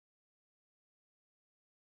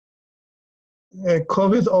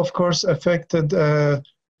COVID, of course, affected the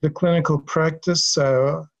clinical practice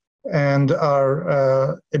and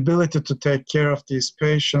our ability to take care of these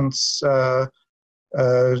patients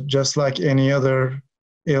just like any other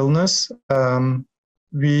illness.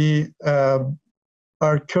 We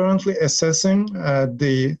are currently assessing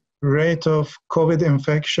the rate of COVID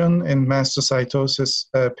infection in mastocytosis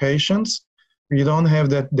patients. We don't have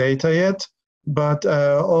that data yet, but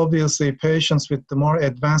obviously patients with the more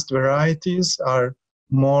advanced varieties are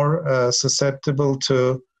more susceptible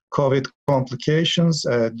to COVID complications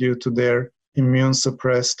due to their immune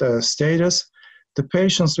suppressed status. The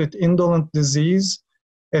patients with indolent disease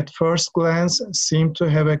at first glance seem to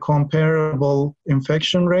have a comparable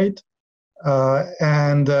infection rate,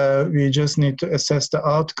 and we just need to assess the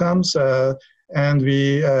outcomes, and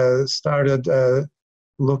we started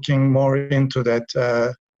looking more into that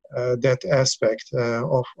aspect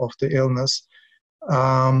of the illness.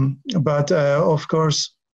 But of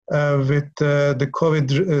course, with the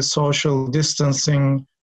COVID social distancing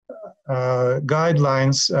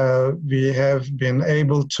guidelines, we have been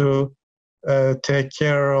able to take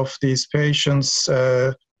care of these patients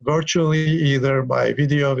virtually, either by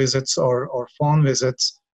video visits or phone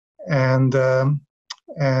visits. And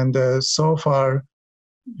so far,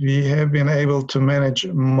 we have been able to manage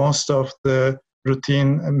most of the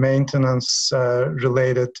routine maintenance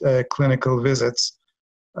related clinical visits.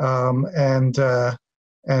 And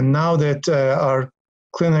now that our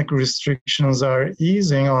clinic restrictions are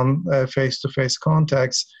easing on face-to-face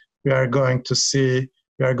contacts, we are going to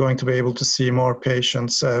be able to see more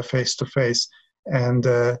patients face-to-face and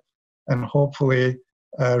hopefully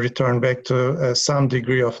return back to some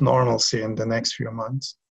degree of normalcy in the next few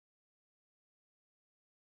months.